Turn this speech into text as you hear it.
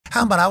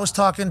How about I was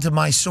talking to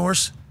my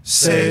source,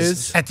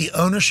 Sis, at the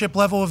ownership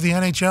level of the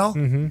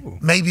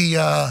NHL, maybe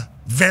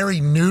very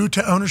new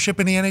to ownership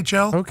in the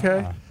NHL.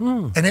 Okay.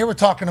 And they were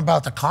talking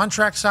about the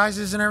contract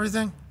sizes and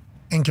everything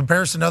in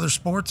comparison to other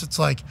sports. It's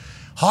like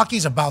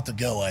hockey's about to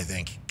go, I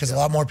think, because a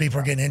lot more people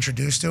are getting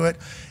introduced to it.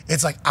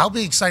 It's like I'll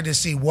be excited to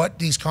see what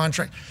these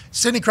contracts.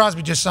 Sidney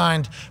Crosby just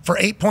signed for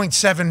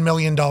 $8.7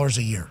 million a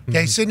year.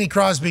 Okay, Sidney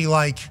Crosby,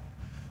 like,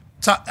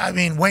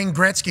 Wayne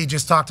Gretzky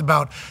just talked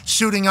about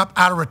suiting up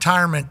out of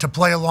retirement to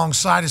play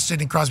alongside of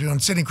Sidney Crosby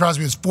when Sidney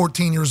Crosby was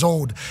 14 years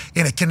old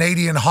in a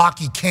Canadian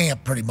hockey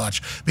camp, pretty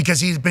much, because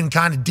he's been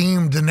kind of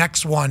deemed the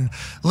next one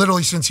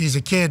literally since he's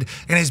a kid,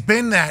 and has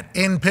been that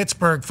in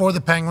Pittsburgh for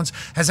the Penguins.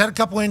 Has had a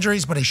couple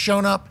injuries, but has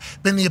shown up,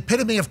 been the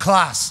epitome of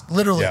class,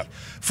 literally,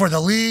 for the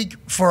league,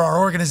 for our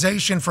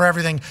organization, for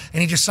everything.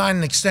 And he just signed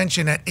an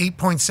extension at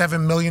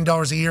 $8.7 million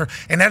a year,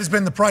 and that has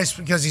been the price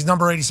because he's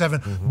number 87,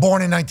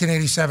 born in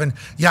 1987,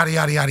 yada,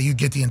 yada, yada. You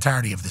get the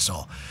entirety of this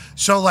all.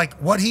 So, like,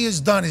 what he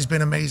has done has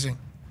been amazing,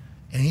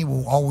 and he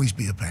will always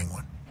be a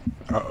Penguin.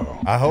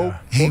 I hope.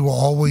 He will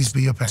always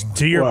be a Penguin.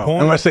 To your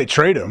point, unless they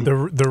trade him. The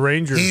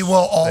Rangers. He will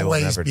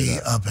always be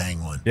a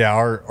Penguin. Yeah,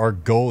 our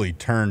goalie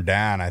turned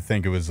down, I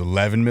think it was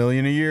 $11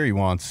 million a year. He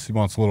wants a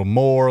little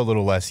more, a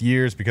little less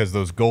years, because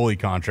those goalie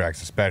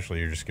contracts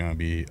especially are just going to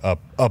be up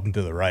and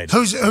to the right.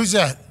 Who's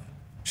that?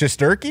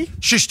 Shesterky?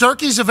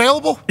 Shesterky's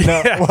available?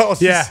 No, well,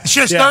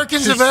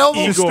 Shesterkin's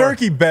available?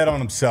 Shesterky bet on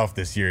himself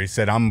this year. He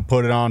said, I'm going to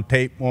put it on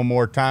tape one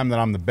more time that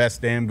I'm the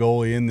best damn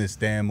goalie in this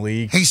damn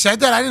league. He said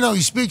that? I didn't know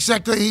he speaks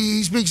that good.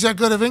 He speaks that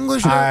good of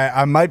English?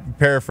 I might be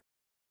paraphrasing.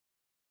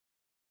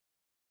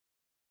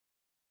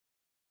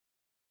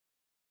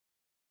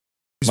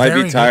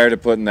 Might be tired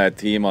of putting that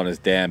team on his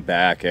damn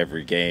back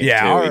every game,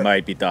 too. He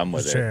might be done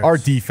with it. Our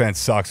defense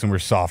sucks, and we're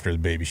softer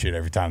than baby shit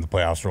every time the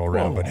playoffs roll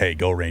around. But, hey,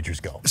 go Rangers,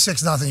 go.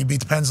 6-0. You beat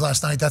the Pens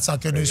last night. That's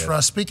not good news for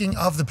us. Speaking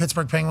of the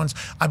Pittsburgh Penguins,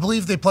 I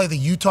believe they play the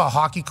Utah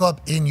Hockey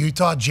Club in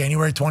Utah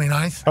January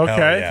 29th.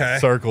 Okay.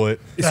 Circle it.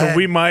 So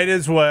we might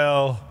as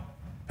well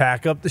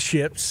pack up the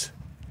ships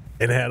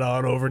and head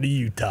on over to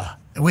Utah.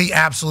 We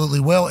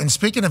absolutely will. And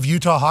speaking of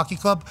Utah Hockey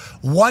Club,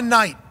 one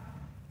night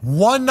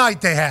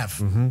they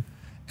have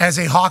as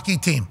a hockey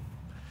team.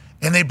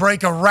 And they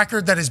break a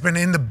record that has been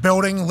in the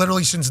building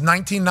literally since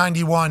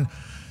 1991.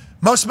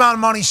 Most amount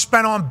of money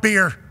spent on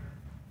beer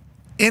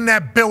in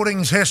that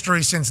building's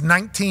history since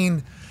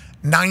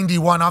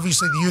 1991.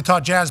 Obviously, the Utah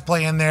Jazz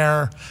play in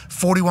there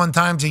 41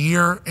 times a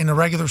year in the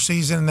regular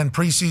season and then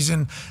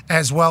preseason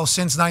as well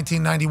since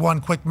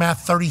 1991. Quick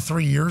math,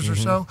 33 years or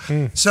so.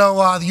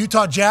 So the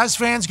Utah Jazz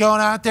fans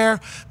going out there,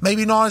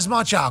 maybe not as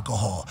much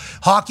alcohol.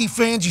 Hockey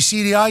fans, you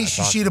see the ice,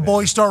 you see the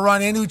boys start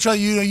running into each other.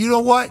 You know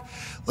what?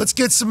 Let's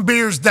get some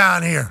beers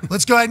down here.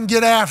 Let's go ahead and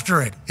get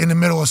after it in the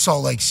middle of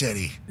Salt Lake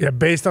City. Yeah,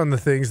 based on the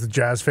things the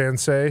Jazz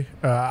fans say,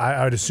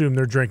 I would assume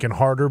they're drinking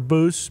harder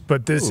booze.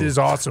 But this is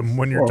awesome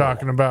when you're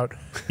talking about,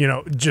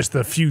 just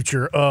the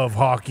future of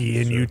hockey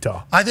in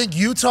Utah. I think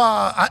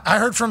Utah, I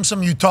heard from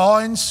some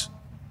Utahans,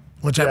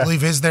 which I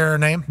believe is their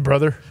name.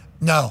 Brother?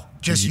 No,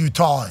 just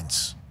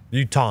Utahans.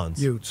 Utahns.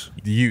 Utes.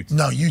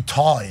 No,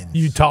 Utahans.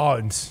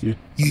 Utahns.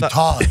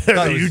 Utahns.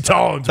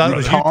 Utahns.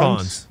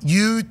 Utahns.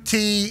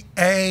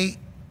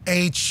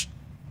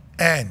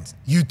 UTAHN.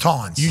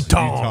 Utahns.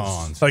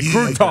 Utahns. Like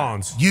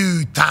croutons.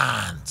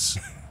 Utahns.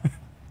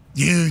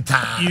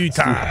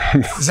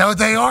 Utahns. Is that what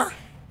they are?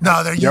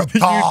 No, they're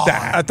Utahns.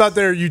 I thought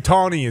they were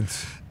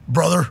Utahnians.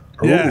 Brother.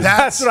 Yeah,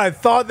 that's what I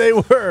thought they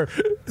were.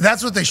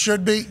 That's what they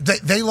should be.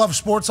 They love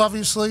sports,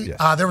 obviously.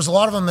 Yeah. There was a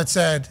lot of them that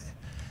said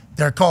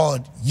they're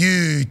called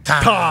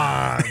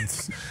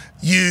Utahns.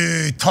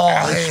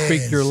 Utah. They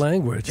speak your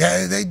language.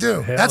 Yeah, they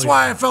do. That's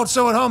why I felt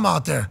so at home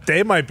out there.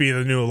 They might be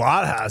the new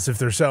Lot House if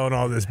they're selling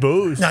all this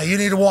booze. No, you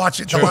need to watch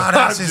it. The Lot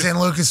House is in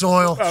Lucas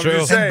Oil.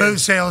 And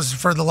booze sales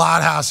for the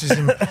Lot House is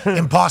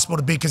impossible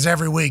to beat because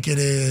every week it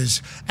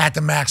is at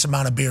the max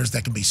amount of beers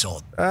that can be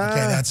sold.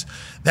 Okay,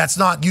 that's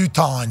not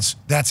Utahns.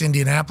 That's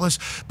Indianapolis.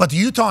 But the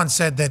Utahns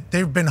said that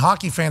they've been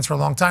hockey fans for a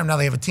long time. Now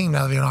they have a team.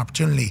 Now they have an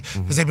opportunity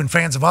because they've been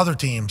fans of other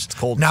teams. It's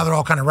cold. Now they're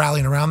all kind of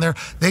rallying around there.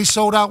 They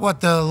sold out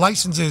what the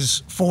licenses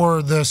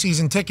for the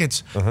season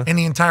tickets in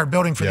the entire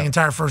building for the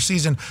entire first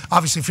season.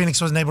 Obviously, Phoenix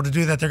wasn't able to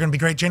do that. They're going to be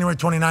great. January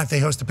 29th, they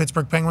host the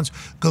Pittsburgh Penguins.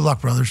 Good luck,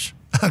 brothers.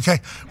 Okay,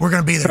 we're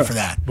going to be there for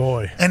that.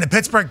 Boy. And the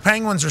Pittsburgh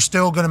Penguins are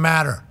still going to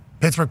matter.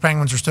 Pittsburgh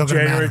Penguins are still going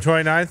to matter.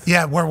 January 29th?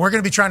 Yeah, where we're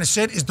going to be trying to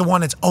sit is the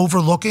one that's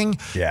overlooking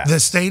the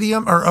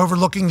stadium or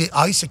overlooking the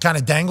ice. It kind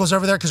of dangles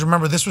over there because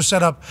remember, this was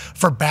set up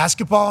for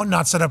basketball,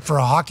 not set up for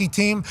a hockey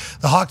team.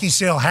 The hockey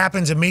sale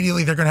happens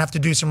immediately. They're going to have to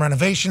do some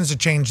renovations to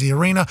change the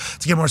arena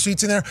to get more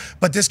seats in there.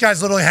 But this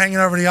guy's literally hanging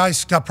over the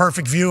ice, got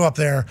perfect view up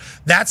there.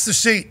 That's the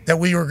seat that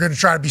we were going to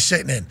try to be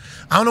sitting in.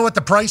 I don't know what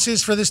the price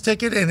is for this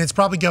ticket, and it's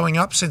probably going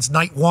up since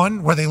night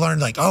one where they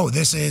learned like, oh,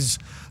 this is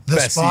the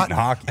Best spot. seat in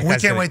hockey. We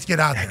can't wait to get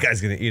out there. That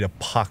guy's going to eat a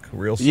puck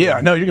real soon.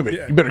 Yeah, no, you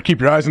better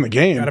keep your eyes on the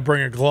game. Got to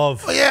bring a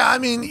glove. Well, yeah, I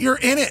mean, you're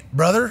in it,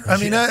 brother. I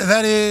mean,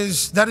 that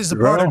is the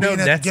part of being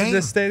at the game. In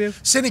this stadium?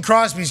 Sidney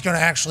Crosby's going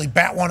to actually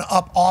bat one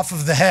up off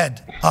of the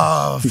head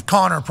of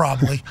Connor,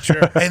 probably.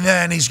 Sure. And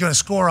then he's going to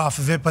score off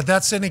of it. But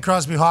that's Sidney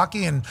Crosby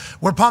hockey, and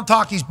we're pumped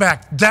hockey's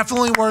back.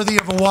 Definitely worthy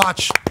of a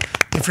watch.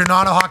 If you're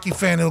not a hockey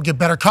fan, it'll get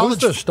better. Who's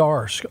the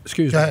star?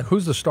 Excuse me.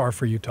 Who's the star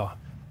for Utah?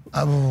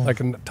 Like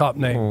a top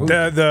name.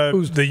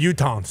 Who's the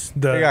Utahns?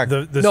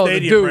 The no,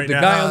 stadium the dude, right the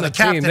now. guy on the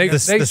team.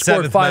 They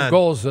scored 5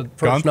 goals the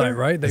first night,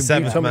 right? They the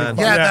beat somebody.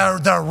 Yeah,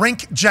 the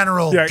rink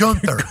general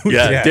Gunther.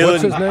 Yeah,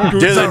 What's his name?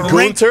 Dylan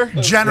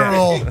Gunther.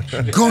 General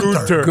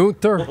Gunther.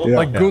 Gunther?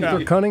 Like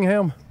Gunther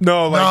Cunningham?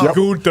 No, like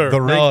Gunther.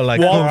 The rink. No, like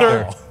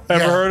Walter. Gunther.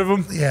 Ever heard of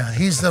him? Yeah,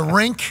 he's the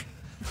rink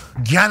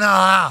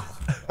general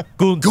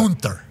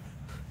Gunther.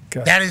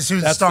 Okay. That is who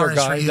the That's star their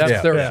is for guy. you.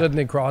 That's their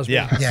Sidney Crosby.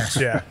 Yeah. Yes.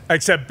 Yeah,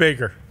 except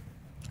bigger.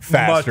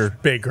 Faster.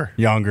 Much bigger.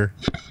 Younger.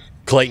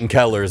 Clayton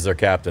Keller is their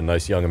captain.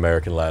 Nice young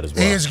American lad as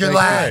well. He is a good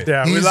lad.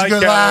 Yeah, we He's like a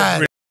good Keller.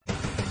 lad.